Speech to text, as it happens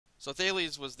So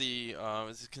Thales was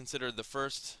is considered the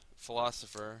first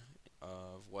philosopher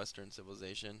of Western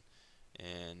civilization,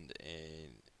 and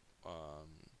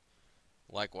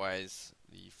likewise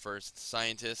the first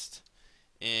scientist.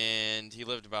 And he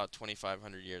lived about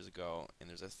 2,500 years ago. And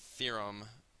there's a theorem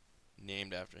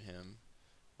named after him,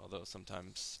 although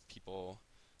sometimes people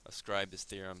ascribe this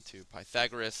theorem to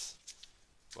Pythagoras.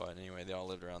 But anyway, they all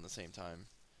lived around the same time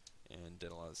and did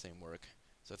a lot of the same work.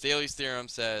 So Thales' theorem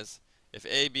says if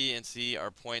A, B, and C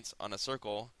are points on a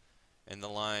circle, and the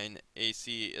line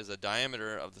AC is a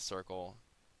diameter of the circle,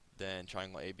 then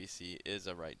triangle ABC is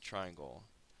a right triangle.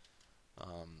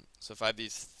 So if I have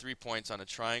these 3 points on a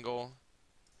triangle,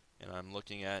 and I'm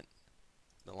looking at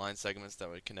the line segments that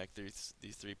would connect these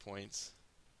 3 points,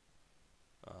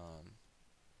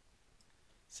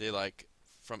 say like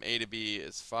from A to B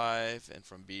is 5, and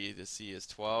from B to C is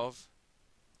 12,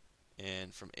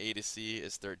 and from A to C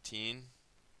is 13,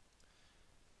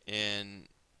 and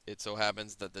it so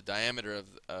happens that the diameter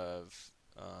of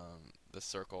the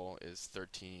circle is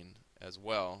 13 as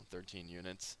well, 13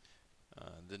 units.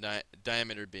 The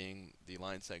diameter being the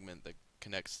line segment that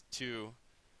connects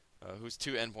whose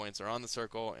two endpoints are on the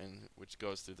circle and which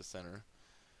goes through the center.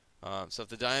 So if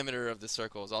the diameter of the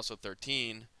circle is also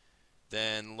 13,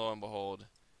 then lo and behold,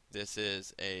 this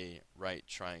is a right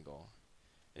triangle.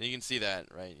 And you can see that,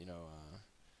 right?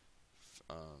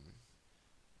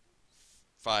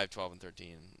 5, 12, and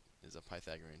 13 is a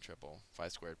Pythagorean triple.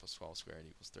 5 squared plus 12 squared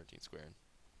equals 13 squared.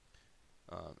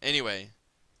 Anyway,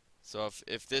 so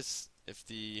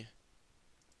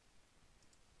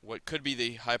what could be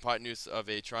the hypotenuse of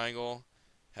a triangle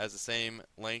has the same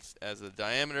length as the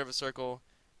diameter of a circle,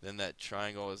 then that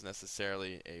triangle is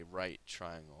necessarily a right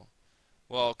triangle.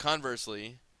 Well,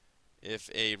 conversely, if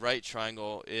a right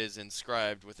triangle is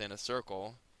inscribed within a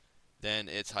circle, then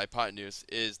its hypotenuse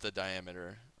is the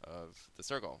diameter of the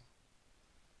circle,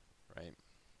 right?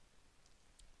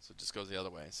 So it just goes the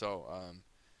other way. So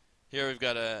here we've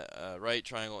got a right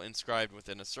triangle inscribed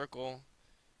within a circle,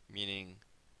 meaning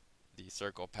the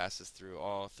circle passes through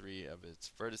all 3 of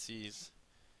its vertices.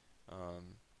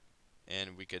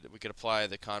 And we could apply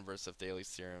the converse of Thales'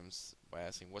 theorems by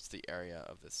asking what's the area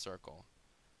of this circle.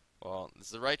 Well, this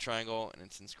is a right triangle and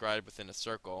it's inscribed within a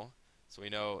circle, so we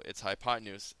know its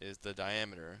hypotenuse is the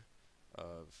diameter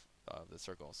of the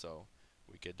circle. So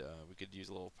we could use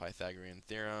a little Pythagorean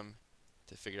theorem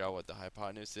to figure out what the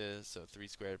hypotenuse is. So 3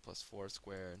 squared plus 4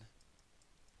 squared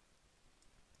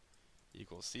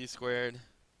equals c squared.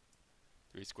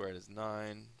 3 squared is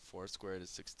 9, 4 squared is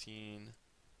 16,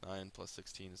 9 plus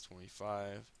 16 is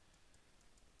 25.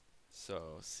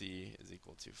 So c is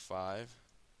equal to 5,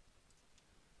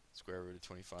 square root of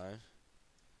 25.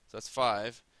 So that's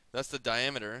 5. That's the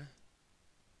diameter.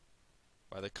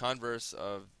 By the converse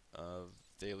of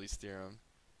Thales' theorem,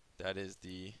 that is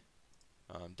the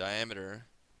diameter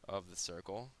of the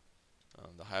circle.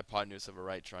 The hypotenuse of a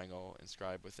right triangle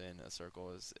inscribed within a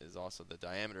circle is also the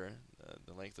diameter,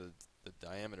 the length of the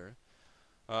diameter.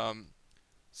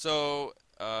 So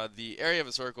the area of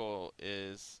a circle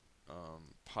is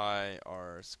pi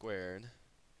r squared,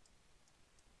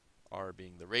 r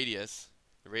being the radius.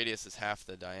 The radius is half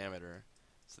the diameter,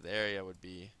 so the area would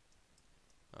be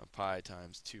pi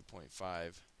times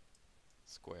 2.5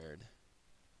 squared,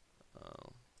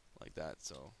 like that.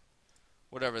 So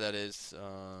whatever that is,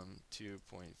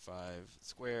 2.5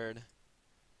 squared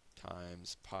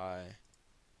times pi,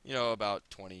 about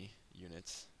 20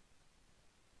 units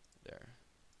there.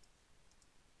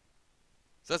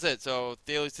 So that's it. So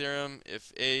Thales' theorem,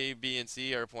 if A, B, and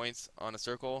C are points on a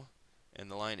circle, and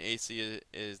the line AC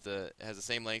has the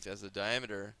same length as the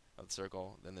diameter of the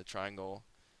circle, then the triangle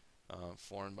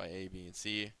formed by A, B, and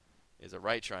C is a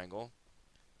right triangle.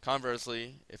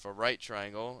 Conversely, if a right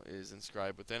triangle is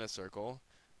inscribed within a circle,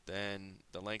 then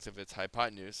the length of its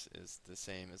hypotenuse is the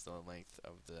same as the length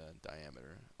of the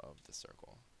diameter of the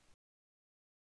circle.